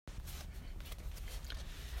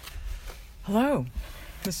Hello,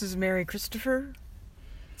 this is Mary Christopher,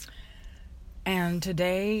 and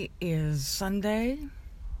today is Sunday,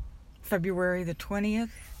 February the 20th,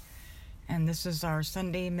 and this is our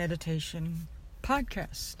Sunday meditation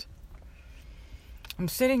podcast. I'm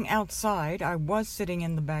sitting outside. I was sitting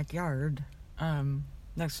in the backyard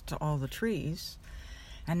next to all the trees,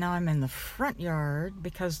 and now I'm in the front yard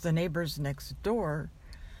because the neighbors next door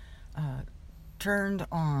turned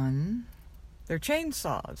on their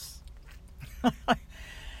chainsaws.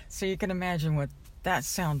 So you can imagine what that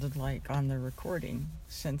sounded like on the recording,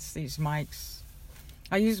 since these mics,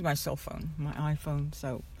 I use my cell phone, my iPhone,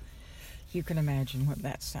 so you can imagine what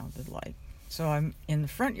that sounded like. So I'm in the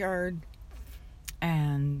front yard,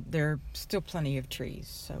 and there are still plenty of trees,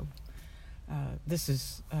 so this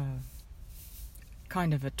is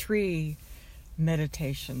kind of a tree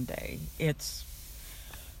meditation day. It's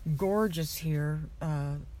gorgeous here.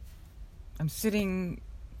 I'm sitting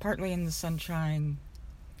partly in the sunshine,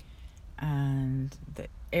 and the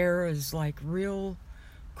air is like real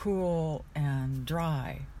cool and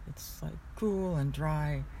dry. It's like cool and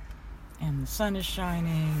dry, and the sun is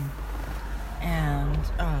shining, and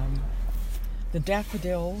the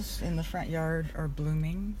daffodils in the front yard are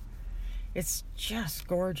blooming. It's just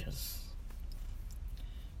gorgeous.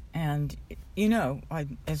 And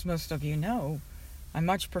as most of you know, I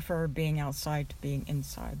much prefer being outside to being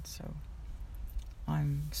inside, so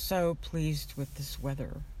I'm so pleased with this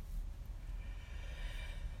weather.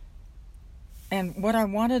 And what I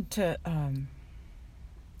wanted to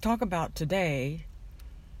talk about today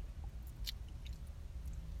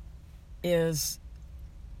is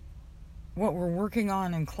what we're working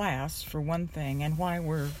on in class, for one thing, and why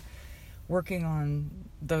we're working on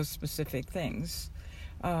those specific things.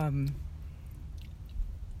 And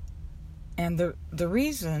the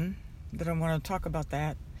reason that I want to talk about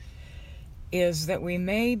that is that we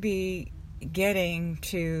may be getting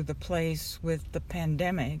to the place with the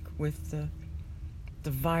pandemic, with the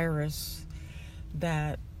virus,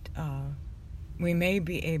 that we may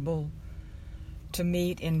be able to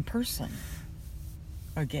meet in person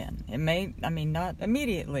again. It may, not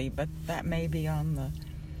immediately, but that may be on the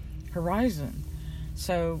horizon.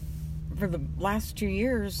 So for the last 2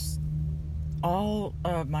 years, all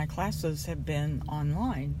of my classes have been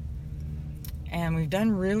online, and we've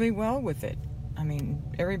done really well with it.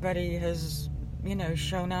 Everybody has,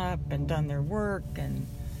 shown up and done their work, and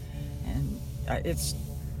it's,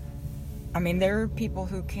 there are people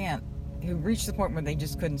who reach the point where they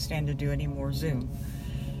just couldn't stand to do any more Zoom.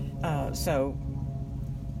 So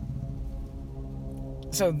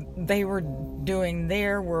they were doing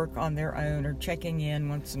their work on their own, or checking in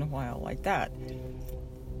once in a while like that.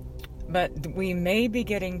 But we may be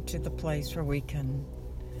getting to the place where we can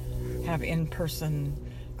have in-person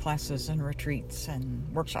classes and retreats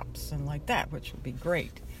and workshops and like that, which would be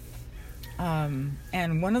great. And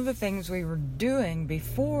one of the things we were doing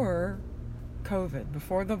before COVID,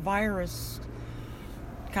 before the virus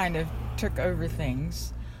kind of took over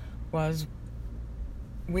things, was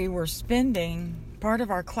we were spending part of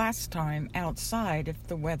our class time outside if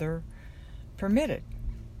the weather permitted.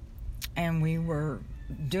 And we were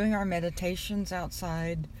doing our meditations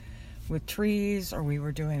outside with trees, or we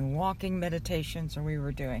were doing walking meditations, or we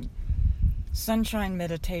were doing sunshine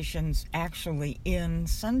meditations actually in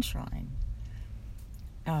sunshine.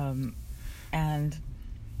 And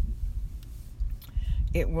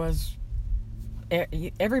it was,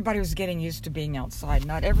 everybody was getting used to being outside.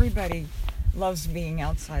 Not everybody loves being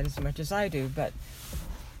outside as much as I do, but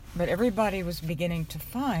everybody was beginning to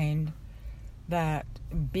find that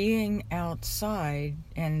being outside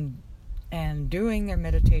and doing their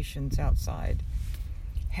meditations outside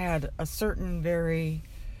had a certain very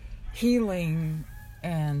healing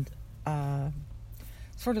and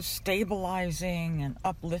sort of stabilizing and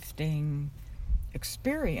uplifting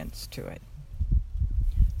experience to it.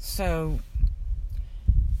 So,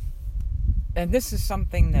 and this is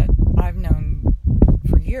something that I've known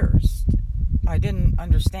for years. I didn't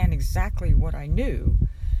understand exactly what I knew,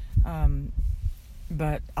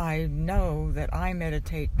 but I know that I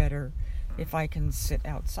meditate better if I can sit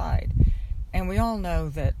outside. And we all know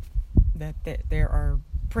that there are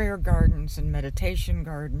prayer gardens and meditation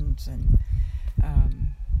gardens and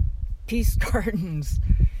peace gardens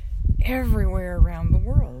everywhere around the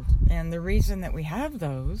world. And the reason that we have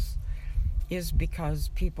those is because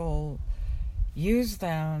people use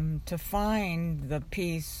them to find the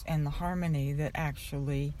peace and the harmony that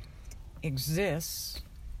actually exists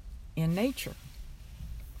in nature.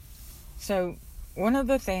 So one of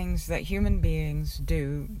the things that human beings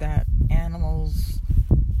do that animals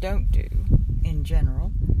don't do in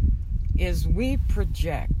general is we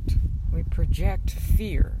project we project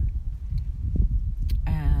fear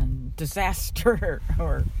and disaster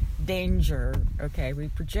or danger. Okay, we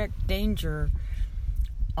project danger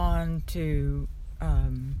onto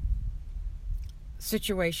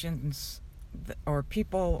situations or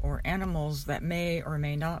people or animals that may or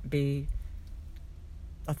may not be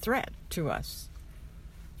a threat to us.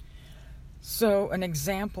 So an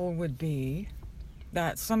example would be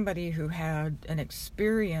that somebody who had an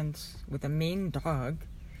experience with a mean dog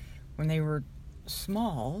when they were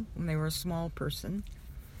small, when they were a small person,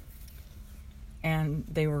 and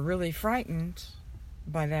they were really frightened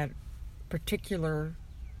by that particular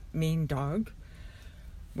mean dog,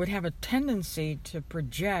 would have a tendency to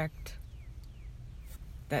project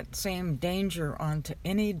that same danger onto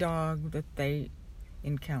any dog that they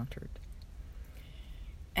encountered.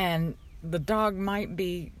 And the dog might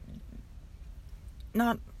be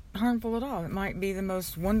not harmful at all. It might be the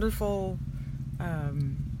most wonderful,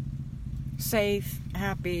 safe,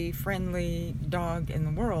 happy, friendly dog in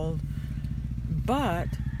the world, but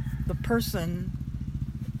the person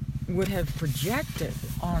would have projected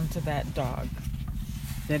onto that dog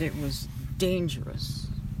that it was dangerous.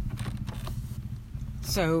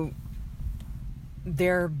 So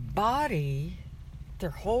their body, their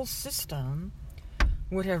whole system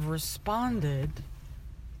would have responded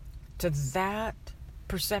to that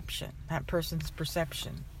perception, that person's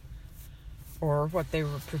perception, or what they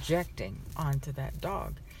were projecting onto that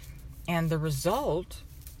dog. And the result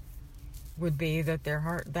would be that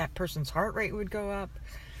that person's heart rate would go up.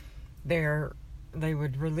 They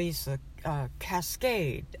would release a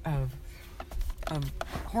cascade of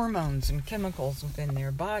hormones and chemicals within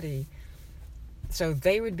their body. So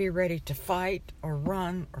they would be ready to fight or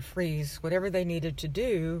run or freeze, whatever they needed to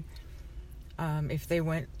do, if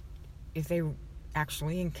they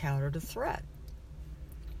actually encountered a threat.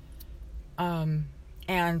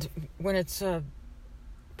 And when it's a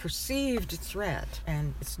perceived threat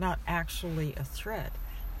and it's not actually a threat,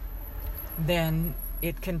 then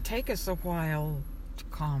it can take us a while to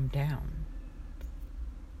calm down.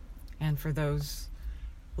 And for those,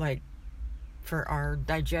 like, for our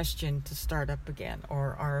digestion to start up again,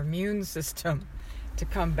 or our immune system to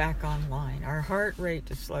come back online, our heart rate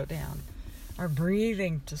to slow down, our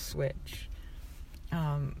breathing to switch.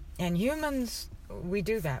 And humans, we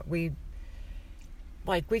do that. We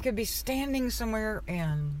could be standing somewhere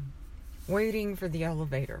and waiting for the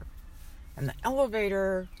elevator, and the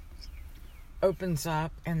elevator opens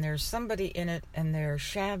up and there's somebody in it and they're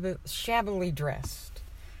shabbily dressed,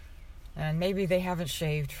 and maybe they haven't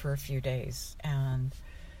shaved for a few days and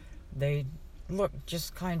they look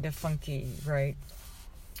just kind of funky, right?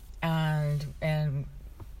 And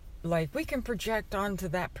like, we can project onto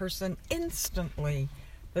that person instantly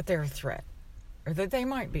that they're a threat, or that they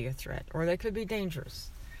might be a threat, or they could be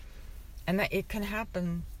dangerous, and that it can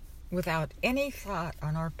happen without any thought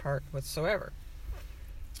on our part whatsoever.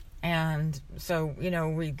 And so,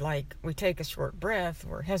 we take a short breath,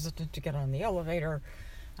 we're hesitant to get on the elevator,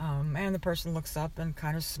 and the person looks up and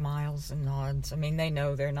kind of smiles and nods. I mean, they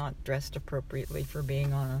know they're not dressed appropriately for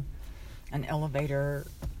being on an elevator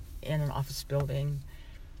in an office building.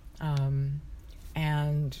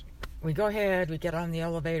 And we go ahead, we get on the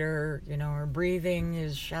elevator, our breathing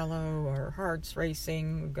is shallow, our heart's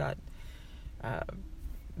racing, we've got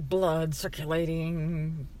blood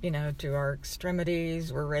circulating, to our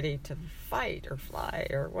extremities. We're ready to fight or fly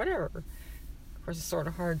or whatever. Of course, it's sort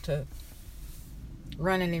of hard to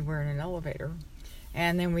run anywhere in an elevator.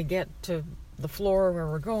 And then we get to the floor where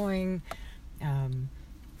we're going.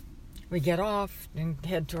 We get off and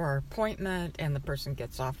head to our appointment, and the person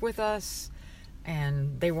gets off with us,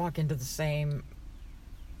 and they walk into the same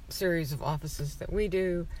series of offices that we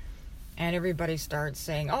do. And everybody starts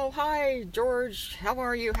saying, "Oh, hi, George. How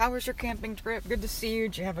are you? How was your camping trip? Good to see you.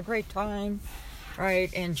 Did you have a great time?"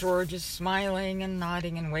 Right? And George is smiling and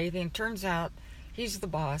nodding and waving. Turns out he's the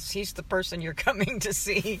boss. He's the person you're coming to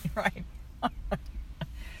see, right?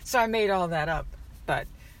 So I made all that up. But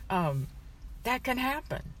that can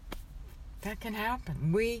happen. That can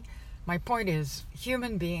happen. My point is,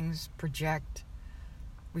 human beings project.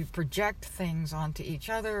 We project things onto each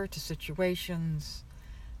other, to situations,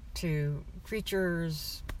 to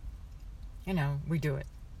creatures. We do it.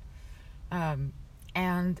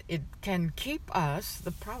 And it can keep us,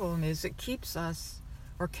 the problem is it keeps us,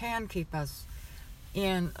 or can keep us,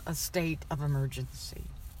 in a state of emergency,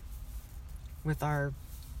 with our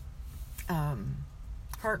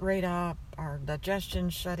heart rate up, our digestion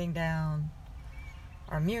shutting down,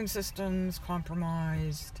 our immune system's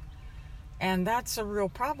compromised. And that's a real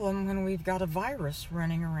problem when we've got a virus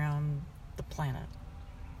running around the planet.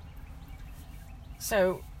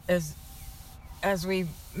 So as we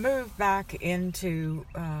move back into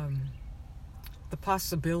the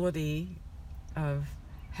possibility of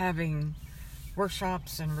having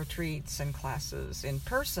workshops and retreats and classes in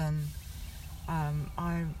person,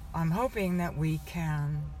 I'm hoping that we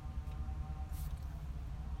can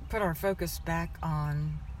put our focus back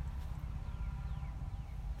on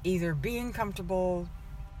either being comfortable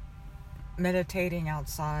meditating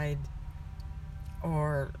outside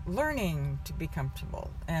or learning to be comfortable.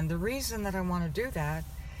 And the reason that I want to do that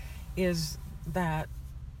is that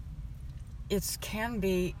it can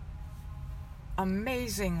be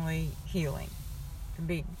amazingly healing. It can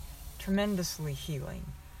be tremendously healing.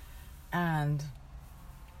 And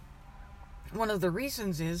one of the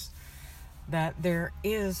reasons is that there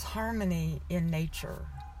is harmony in nature.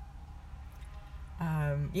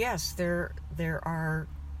 Yes, there are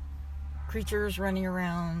creatures running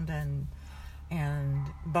around and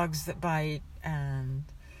bugs that bite, and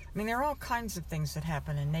I mean there are all kinds of things that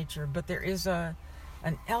happen in nature, but there is an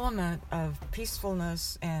element of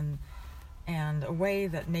peacefulness and a way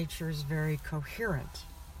that nature is very coherent.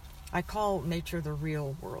 I call nature the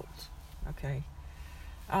real world. Okay.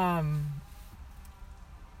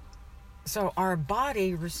 So our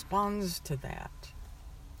body responds to that,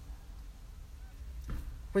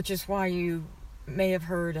 which is why you may have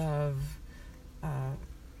heard of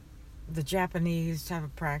the Japanese have a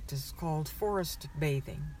practice called forest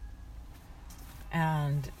bathing.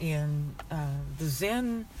 And in the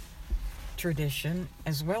Zen tradition,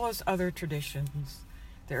 as well as other traditions,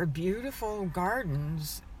 there are beautiful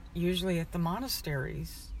gardens, usually at the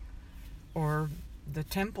monasteries or the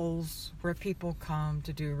temples where people come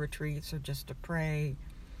to do retreats or just to pray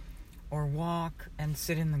or walk and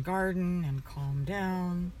sit in the garden and calm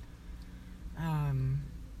down.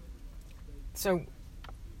 So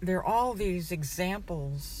there are all these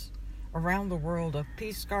examples around the world of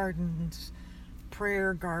peace gardens,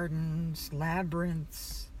 prayer gardens,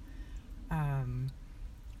 labyrinths,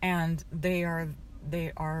 and they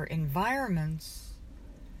are environments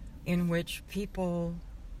in which people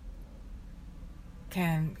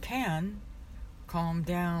can calm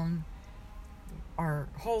down. Our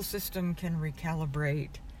whole system can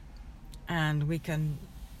recalibrate, and we can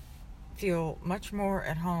feel much more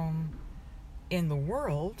at home in the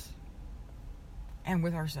world and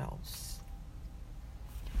with ourselves.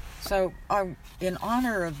 So in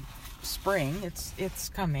honor of spring, it's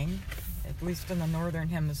coming, at least in the Northern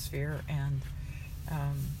Hemisphere, and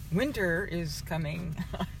winter is coming.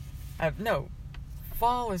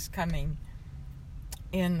 Fall is coming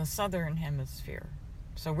in the Southern Hemisphere.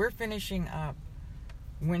 So we're finishing up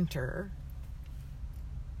winter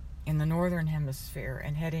in the Northern Hemisphere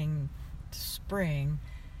and heading to spring,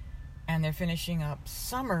 and they're finishing up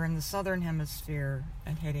summer in the Southern Hemisphere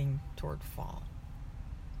and heading toward fall.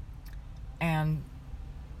 And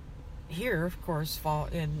here, of course, fall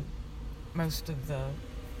in most of the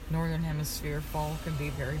Northern Hemisphere, fall can be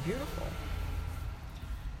very beautiful.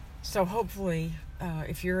 So hopefully,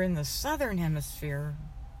 if you're in the Southern Hemisphere,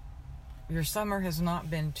 your summer has not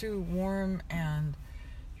been too warm and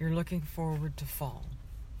you're looking forward to fall.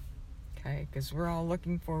 Okay, because we're all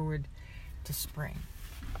looking forward to spring.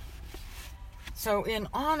 So in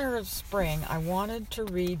honor of spring, I wanted to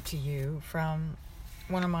read to you from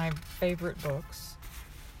one of my favorite books,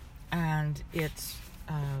 and it's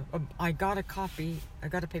I got a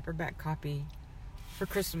paperback copy for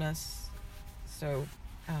Christmas, so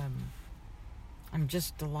I'm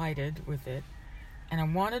just delighted with it, and I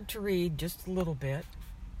wanted to read just a little bit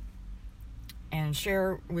and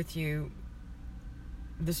share with you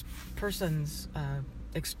this person's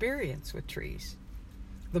experience with trees.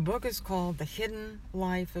 The book is called The Hidden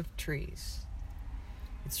Life of Trees.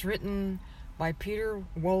 It's written by Peter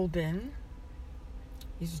Wohlleben.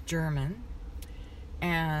 He's German.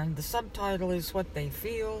 And the subtitle is What They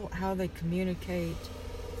Feel, How They Communicate,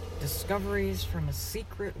 Discoveries from a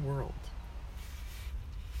Secret World.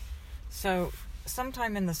 So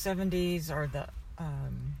sometime in the 70s or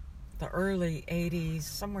the early 80s,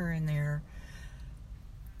 somewhere in there,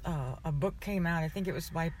 a book came out. I think it was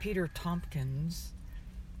by Peter Tompkins,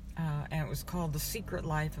 and it was called The Secret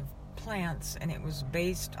Life of Plants, and it was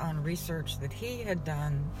based on research that he had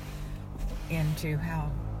done into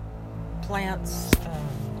how plants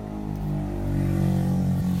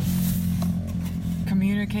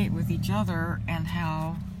communicate with each other and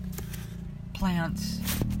how plants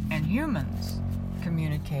and humans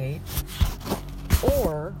communicate,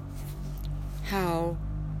 or how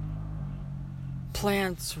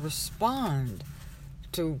plants respond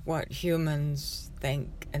to what humans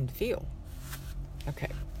think and feel.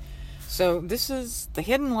 Okay, So this is The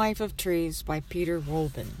Hidden Life of Trees by Peter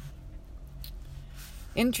Wohlleben.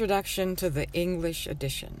 Introduction to the English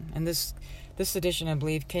edition. And this edition, I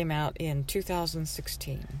believe, came out in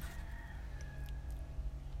 2016.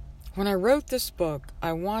 When I wrote this book,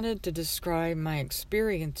 I wanted to describe my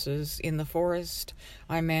experiences in the forest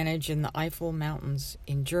I manage in the Eifel Mountains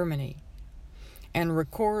in Germany and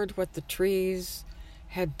record what the trees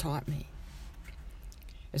had taught me.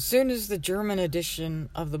 As soon as the German edition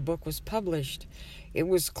of the book was published, it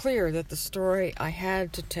was clear that the story I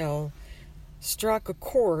had to tell struck a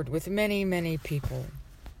chord with many, many people.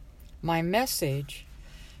 My message,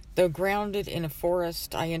 though grounded in a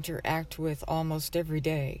forest I interact with almost every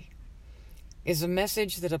day, is a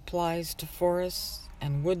message that applies to forests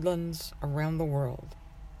and woodlands around the world.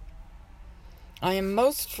 I am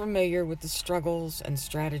most familiar with the struggles and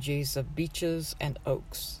strategies of beeches and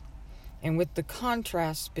oaks, and with the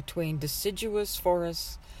contrast between deciduous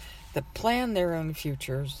forests that plan their own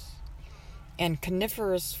futures and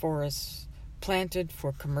coniferous forests planted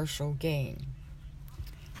for commercial gain.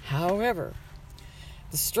 However,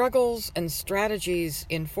 the struggles and strategies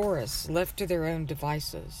in forests left to their own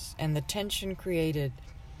devices and the tension created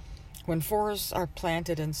when forests are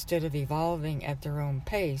planted instead of evolving at their own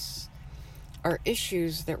pace are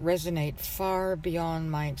issues that resonate far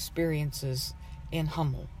beyond my experiences in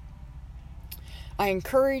Hummel. I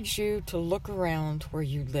encourage you to look around where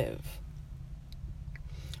you live.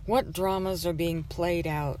 What dramas are being played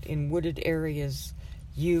out in wooded areas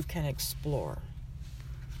you can explore?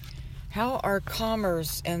 How are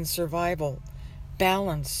commerce and survival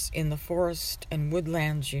balanced in the forest and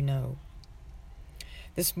woodlands you know?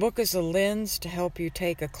 This book is a lens to help you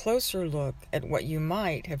take a closer look at what you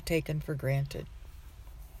might have taken for granted.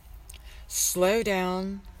 Slow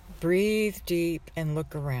down, breathe deep, and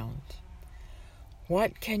look around.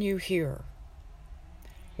 What can you hear?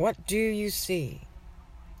 What do you see?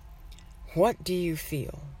 What do you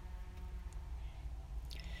feel?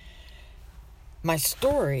 My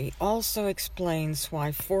story also explains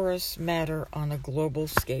why forests matter on a global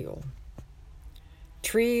scale.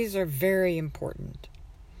 Trees are very important,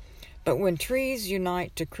 but when trees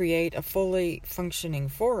unite to create a fully functioning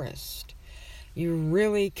forest, you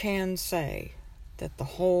really can say that the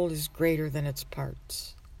whole is greater than its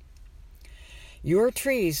parts. Your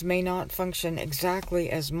trees may not function exactly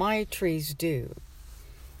as my trees do,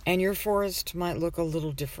 and your forest might look a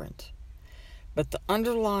little different. But the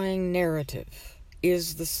underlying narrative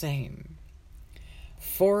is the same.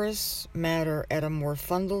 Forests matter at a more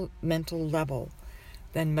fundamental level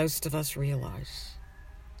than most of us realize.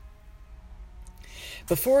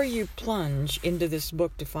 Before you plunge into this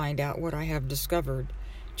book to find out what I have discovered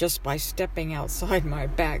just by stepping outside my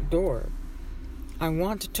back door, I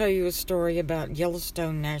want to tell you a story about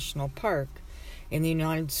Yellowstone National Park in the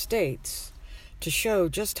United States to show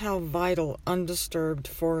just how vital undisturbed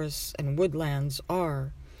forests and woodlands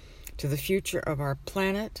are to the future of our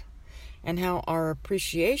planet and how our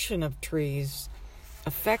appreciation of trees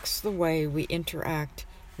affects the way we interact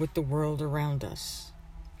with the world around us.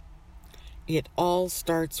 It all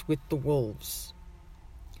starts with the wolves.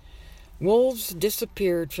 Wolves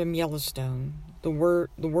disappeared from Yellowstone, the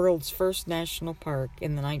world's first national park,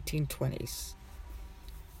 in the 1920s.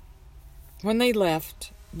 When they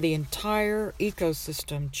left, the entire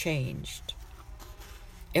ecosystem changed.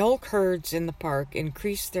 Elk herds in the park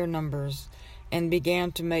increased their numbers and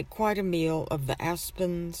began to make quite a meal of the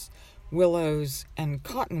aspens, willows, and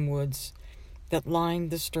cottonwoods that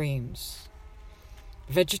lined the streams.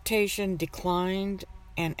 Vegetation declined,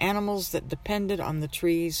 and animals that depended on the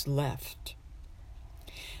trees left.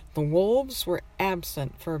 The wolves were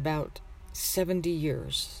absent for about 70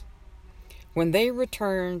 years. When they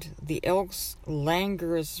returned, the elk's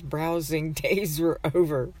languorous browsing days were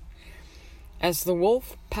over. As the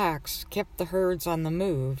wolf packs kept the herds on the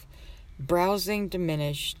move, browsing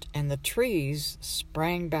diminished and the trees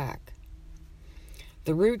sprang back.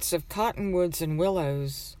 The roots of cottonwoods and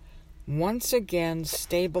willows once again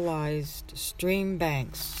stabilized stream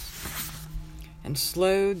banks and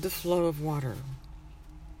slowed the flow of water.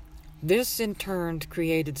 This in turn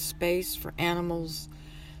created space for animals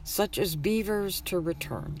such as beavers to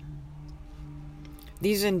return.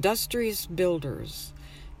 These industrious builders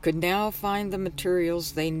could now find the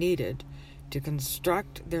materials they needed to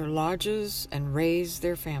construct their lodges and raise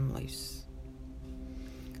their families.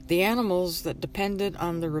 The animals that depended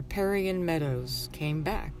on the riparian meadows came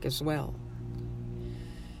back as well.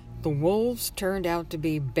 The wolves turned out to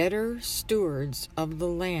be better stewards of the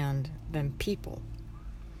land than people,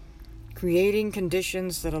 creating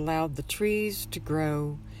conditions that allowed the trees to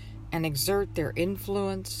grow and exert their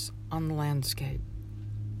influence on the landscape.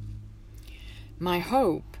 My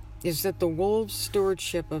hope is that the wolves'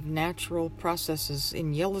 stewardship of natural processes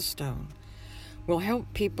in Yellowstone will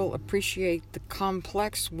help people appreciate the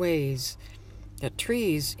complex ways that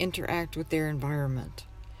trees interact with their environment,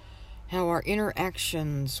 how our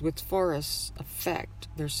interactions with forests affect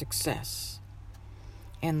their success,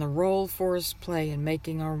 and the role forests play in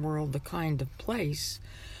making our world the kind of place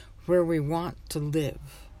where we want to live.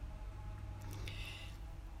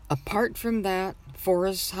 Apart from that,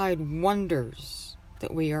 forests hide wonders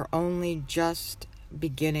that we are only just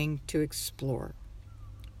beginning to explore.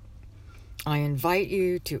 I invite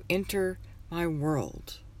you to enter my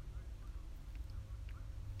world.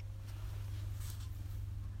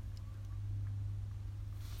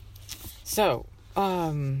 So,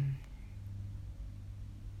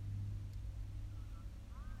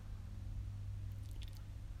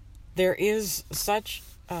 there is such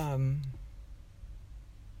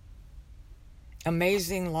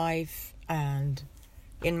amazing life, and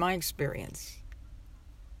in my experience,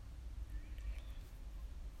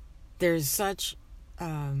 there's such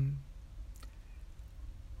a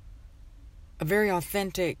very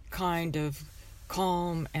authentic kind of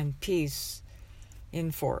calm and peace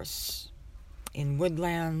in forests, in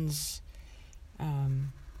woodlands,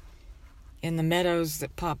 in the meadows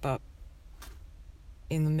that pop up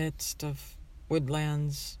in the midst of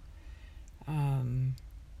woodlands.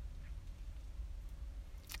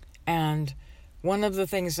 And one of the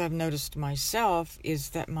things I've noticed myself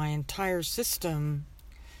is that my entire system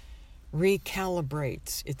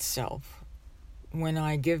recalibrates itself when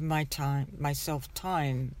I give myself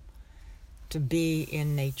time to be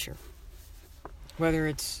in nature. Whether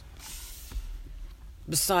it's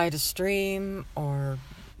beside a stream or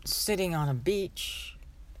sitting on a beach,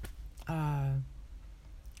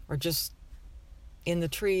 or just in the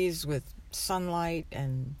trees with sunlight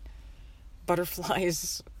and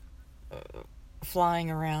butterflies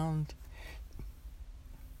flying around.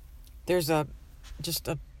 There's just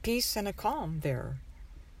a peace and a calm there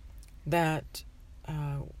that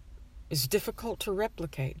is difficult to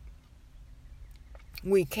replicate.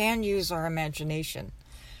 We can use our imagination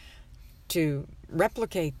to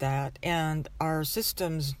replicate that, and our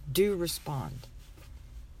systems do respond,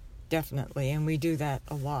 definitely, and we do that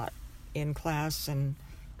a lot in class, and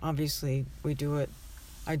obviously I do it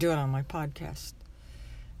on my podcast.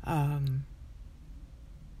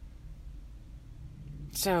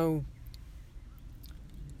 So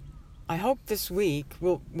I hope this week,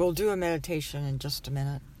 we'll do a meditation in just a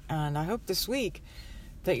minute, and I hope this week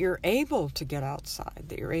that you're able to get outside,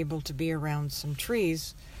 that you're able to be around some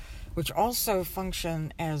trees, which also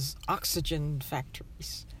function as oxygen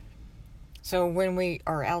factories. So when we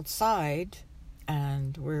are outside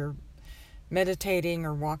and we're meditating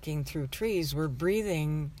or walking through trees, we're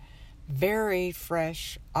breathing very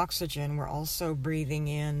fresh oxygen. We're also breathing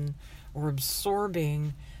in or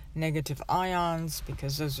absorbing negative ions,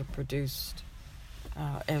 because those are produced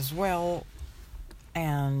as well.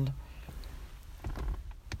 And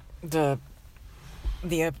the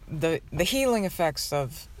healing effects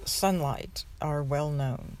of sunlight are well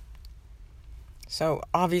known. So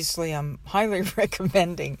obviously I'm highly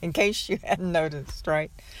recommending, in case you hadn't noticed,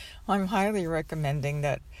 right? I'm highly recommending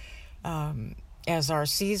that as our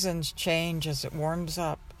seasons change, as it warms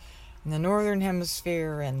up in the Northern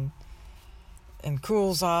Hemisphere and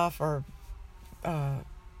cools off, or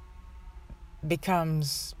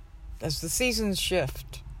becomes, as the seasons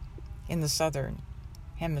shift in the Southern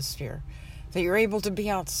Hemisphere, that you're able to be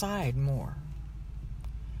outside more,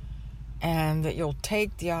 and that you'll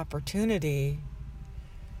take the opportunity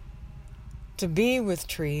to be with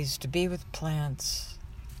trees, to be with plants,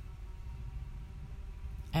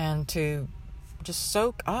 and to just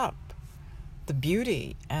soak up the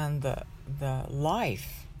beauty and the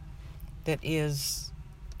life that is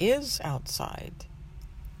outside.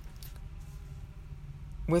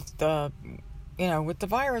 With the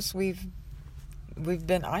virus, we've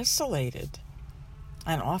been isolated,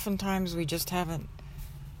 and oftentimes we just haven't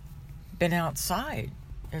been outside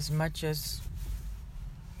as much as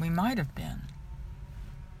we might have been.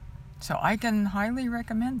 So I can highly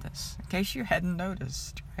recommend this, in case you hadn't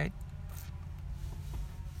noticed, right?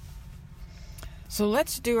 So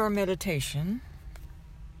let's do our meditation.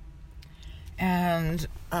 And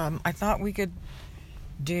I thought we could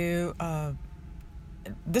do,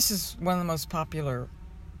 this is one of the most popular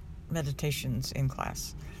meditations in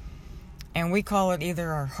class. And we call it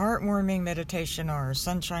either our heartwarming meditation or our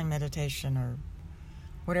sunshine meditation, or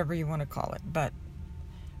whatever you want to call it. But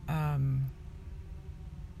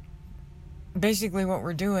basically what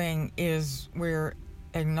we're doing is we're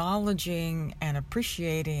acknowledging and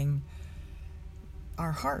appreciating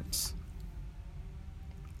our hearts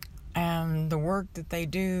and the work that they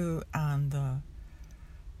do on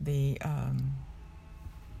the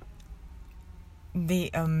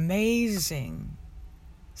amazing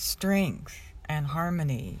strength and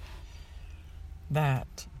harmony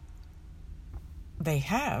that they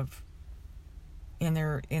have in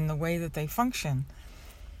the way that they function.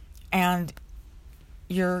 And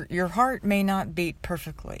your heart may not beat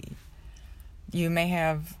perfectly. You may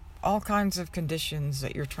have all kinds of conditions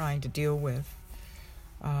that you're trying to deal with.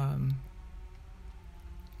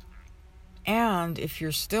 And if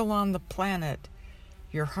you're still on the planet,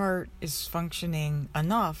 your heart is functioning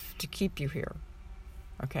enough to keep you here.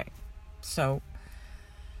 Okay, so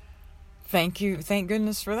thank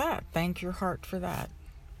goodness for that. Thank your heart for that.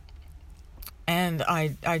 And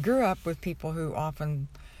I grew up with people who often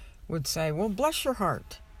would say, well, bless your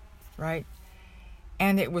heart, right?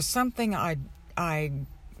 And it was something I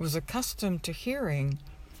was accustomed to hearing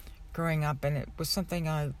growing up, and it was something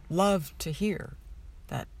I loved to hear,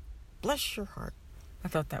 that bless your heart. I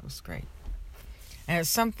thought that was great. And it's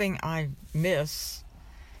something I miss,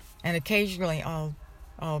 and occasionally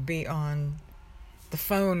I'll be on the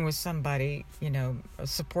phone with somebody, a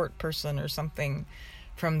support person or something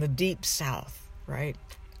from the deep south, right?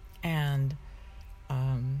 And,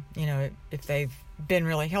 if they've been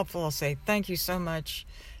really helpful, I'll say, thank you so much.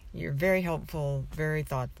 You're very helpful, very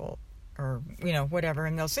thoughtful, or, whatever.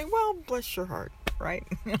 And they'll say, well, bless your heart, right?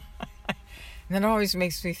 And that always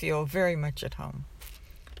makes me feel very much at home.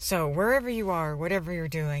 So wherever you are, whatever you're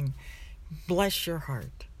doing, bless your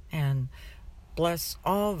heart and bless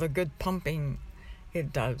all the good pumping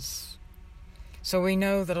it does. So we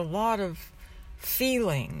know that a lot of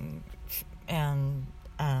feeling and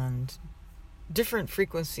different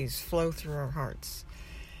frequencies flow through our hearts.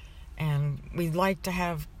 And we'd like to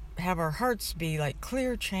have our hearts be like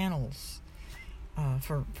clear channels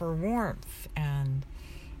for warmth and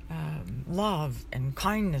love and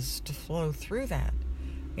kindness to flow through that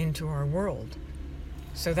into our world.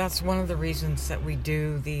 So that's one of the reasons that we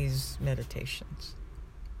do these meditations.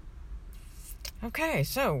 Okay,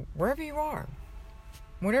 so wherever you are,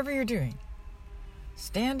 whatever you're doing,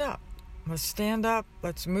 stand up. Let's stand up.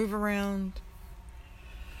 Let's move around.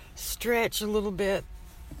 Stretch a little bit.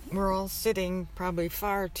 We're all sitting probably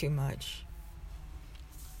far too much.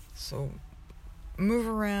 So move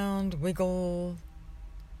around, wiggle.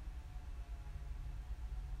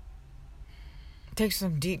 Take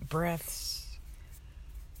some deep breaths.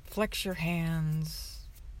 Flex your hands.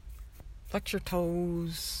 Flex your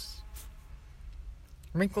toes.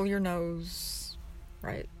 Wrinkle your nose,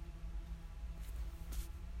 right?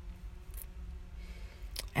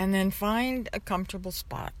 And then find a comfortable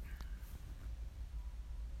spot.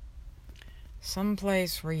 Some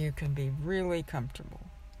place where you can be really comfortable.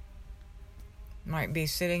 Might be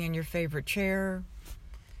sitting in your favorite chair,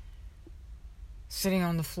 sitting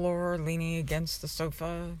on the floor, leaning against the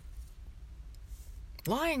sofa,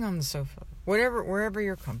 lying on the sofa, wherever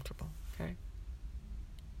you're comfortable, okay?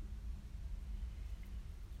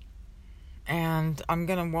 And I'm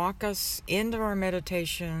going to walk us into our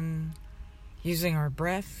meditation using our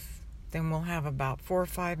breath. Then we'll have about 4 or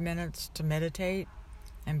 5 minutes to meditate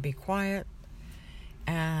and be quiet.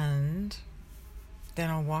 And then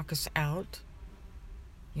I'll walk us out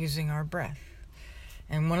using our breath.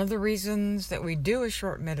 And one of the reasons that we do a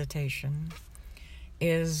short meditation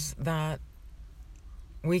is that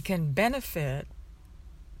we can benefit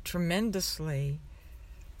tremendously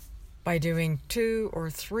by doing 2 or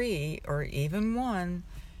 3 or even 1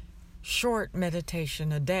 short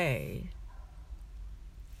meditation a day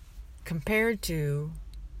compared to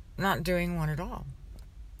not doing one at all.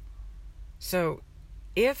 So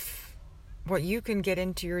if what you can get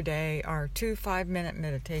into your day are 2 5-minute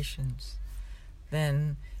meditations,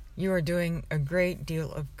 then you are doing a great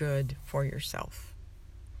deal of good for yourself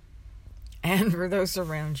and for those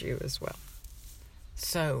around you as well.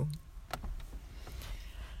 So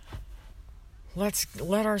let's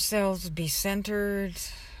let ourselves be centered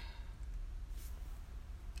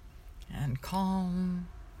and calm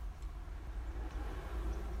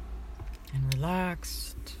and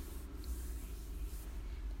relaxed.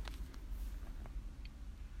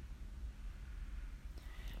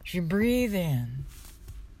 As you breathe in,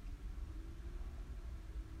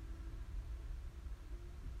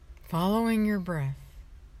 following your breath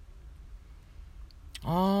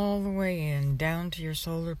all the way in down to your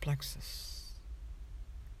solar plexus,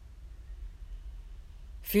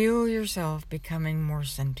 feel yourself becoming more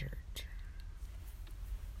centered.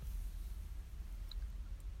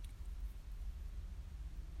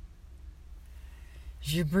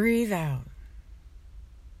 As you breathe out,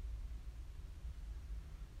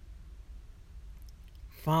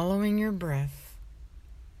 following your breath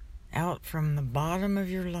out from the bottom of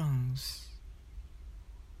your lungs,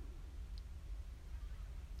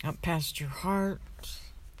 up past your heart,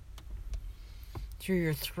 through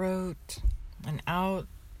your throat, and out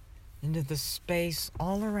into the space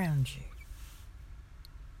all around you.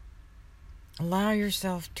 Allow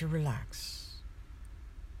yourself to relax.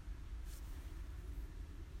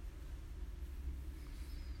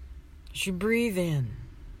 As you breathe in,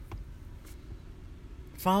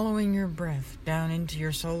 following your breath down into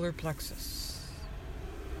your solar plexus,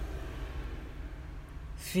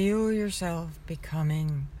 feel yourself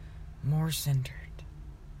becoming more centered.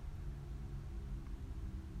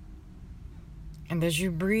 And as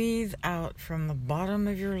you breathe out from the bottom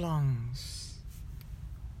of your lungs,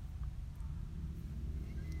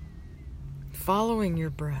 following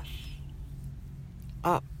your breath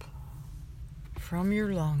up from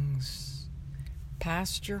your lungs,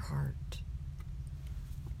 past your heart,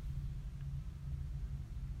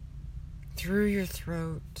 through your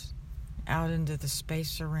throat, out into the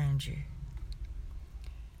space around you.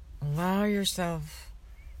 Allow yourself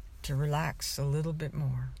to relax a little bit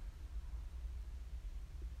more.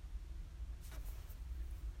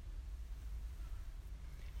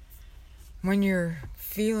 When you're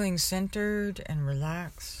feeling centered and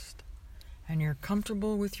relaxed and you're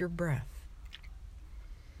comfortable with your breath,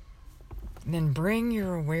 then bring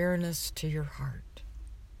your awareness to your heart.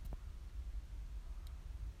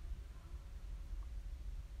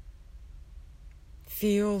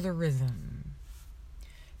 Feel the rhythm.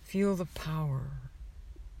 Feel the power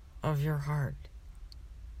of your heart.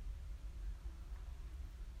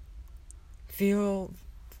 Feel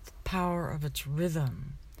the power of its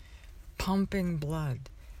rhythm, pumping blood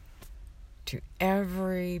to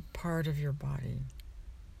every part of your body.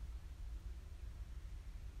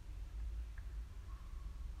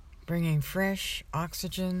 Bringing fresh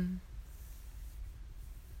oxygen,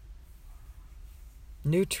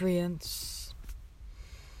 nutrients,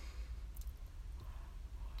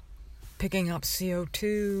 picking up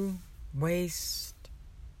CO2, waste,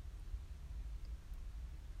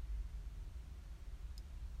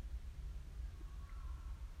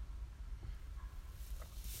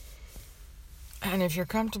 and if you're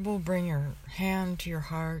comfortable, bring your hand to your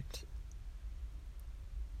heart.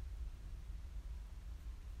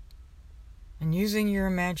 And using your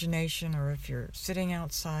imagination, or if you're sitting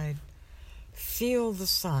outside, feel the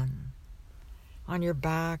sun on your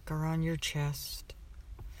back or on your chest.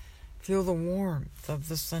 Feel the warmth of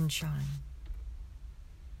the sunshine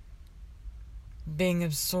being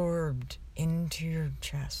absorbed into your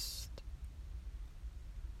chest.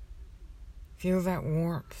 Feel that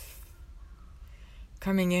warmth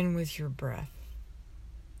coming in with your breath,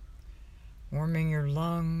 warming your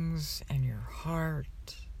lungs and your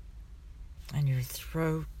heart and your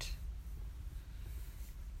throat.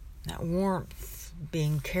 That warmth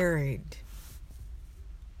being carried,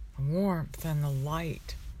 the warmth and the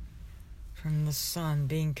light from the sun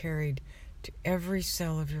being carried to every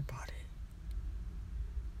cell of your body.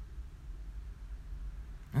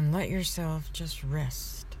 And let yourself just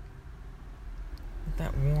rest with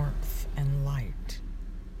that warmth and light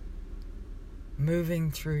moving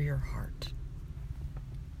through your heart.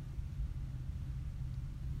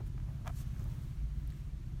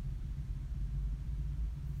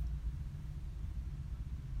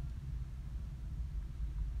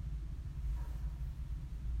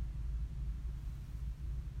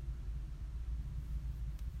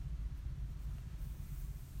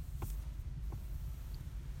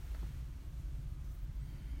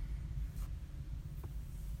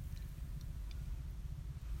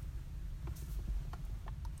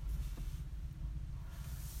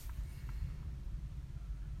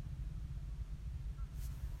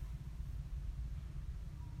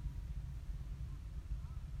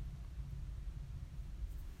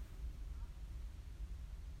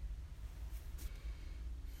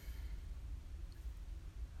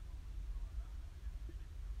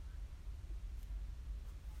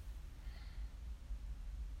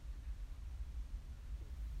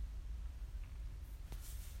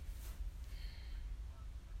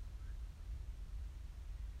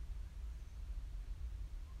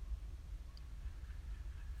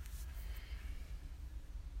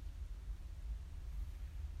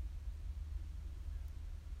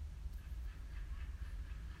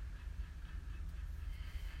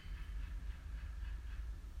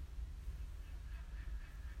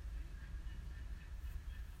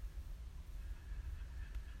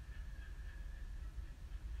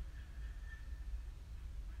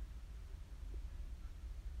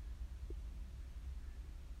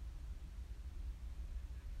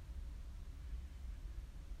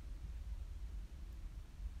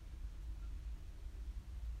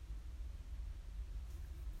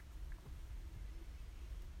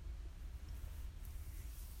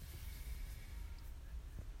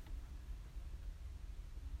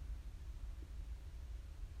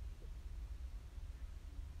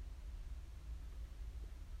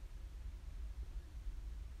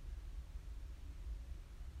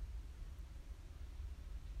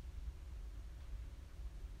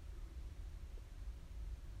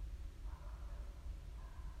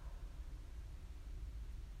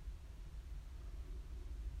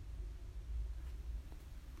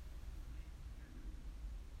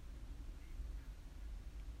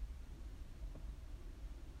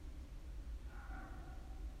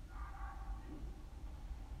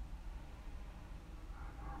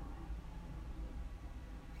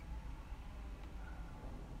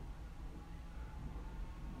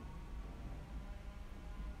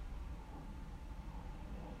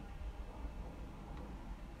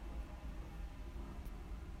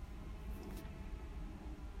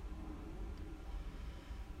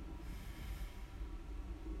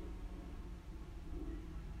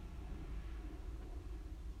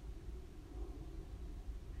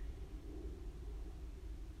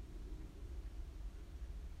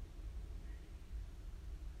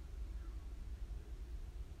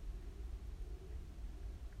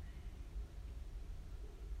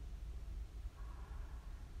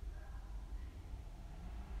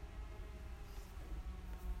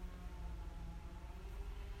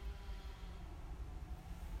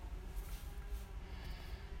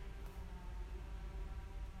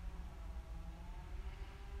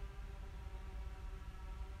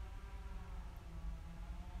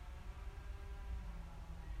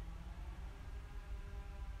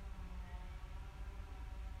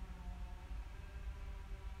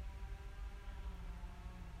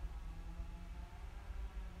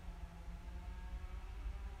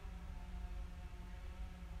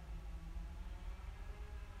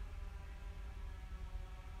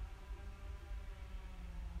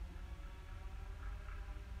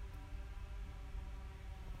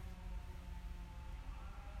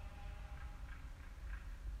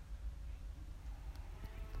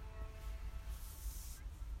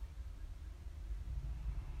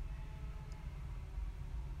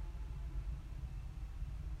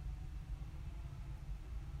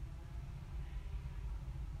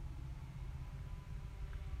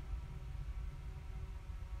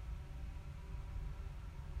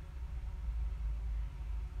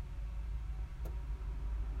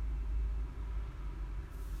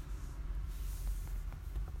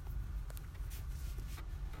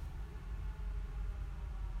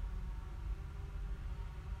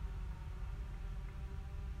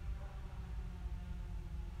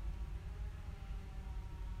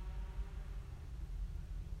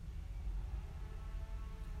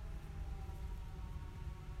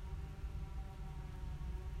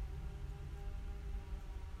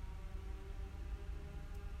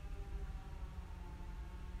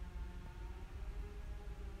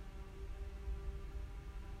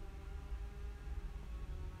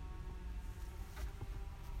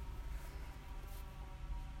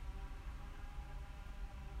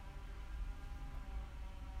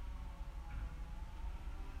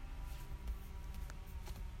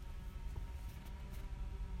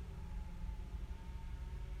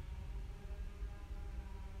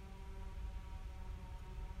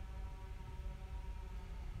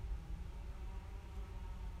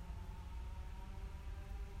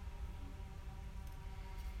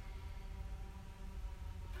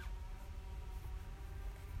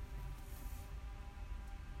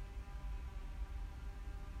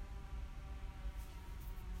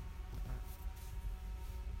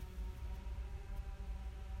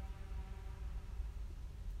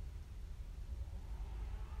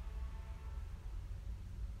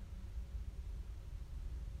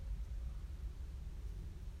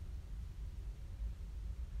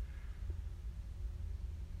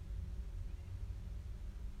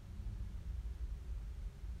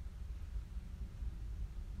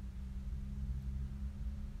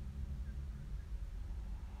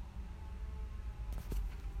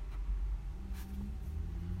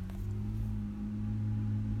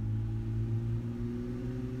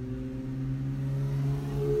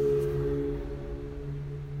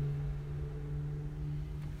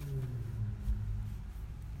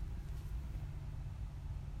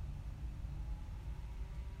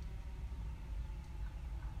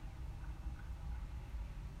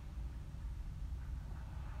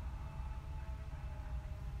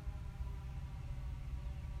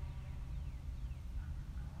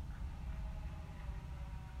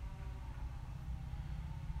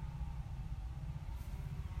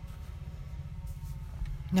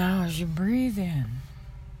 Now, as you breathe in,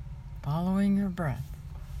 following your breath,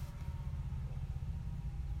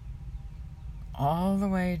 all the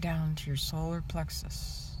way down to your solar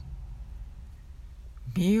plexus,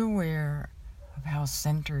 be aware of how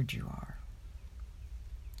centered you are.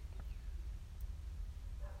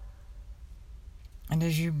 And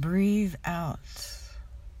as you breathe out,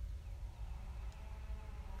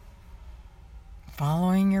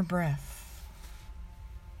 following your breath,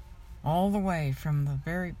 all the way from the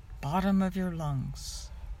very bottom of your lungs,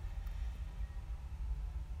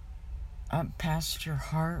 up past your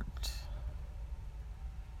heart,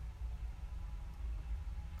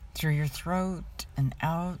 through your throat and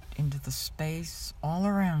out into the space all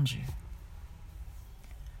around you,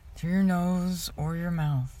 through your nose or your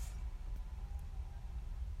mouth.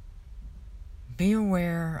 Be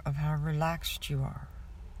aware of how relaxed you are.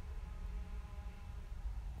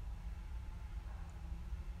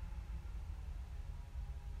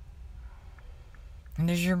 And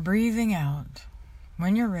as you're breathing out,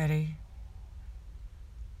 when you're ready,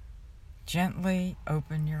 gently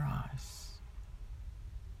open your eyes.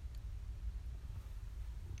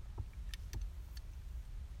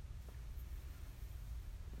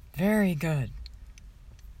 Very good.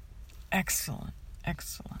 Excellent,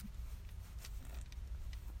 excellent.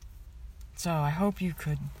 So I hope you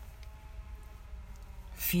could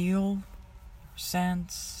feel,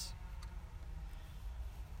 sense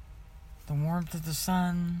the warmth of the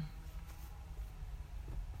sun,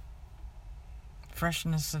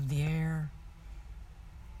 freshness of the air,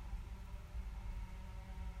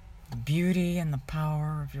 the beauty and the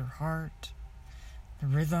power of your heart, the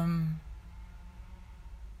rhythm,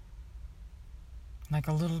 like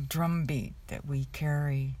a little drum beat that we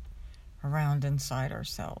carry around inside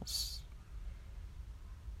ourselves.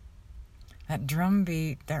 That drum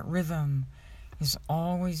beat, that rhythm is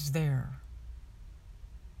always there.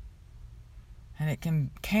 And it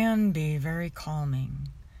can be very calming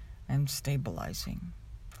and stabilizing.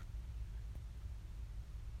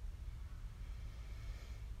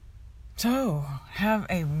 So, have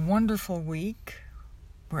a wonderful week.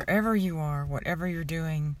 Wherever you are, whatever you're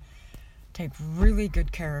doing, take really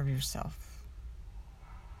good care of yourself.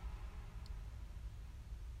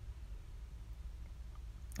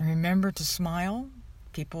 Remember to smile.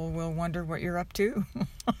 People will wonder what you're up to.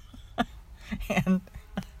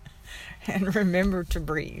 and remember to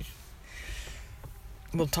breathe.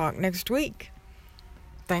 We'll talk next week.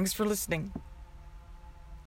 Thanks for listening.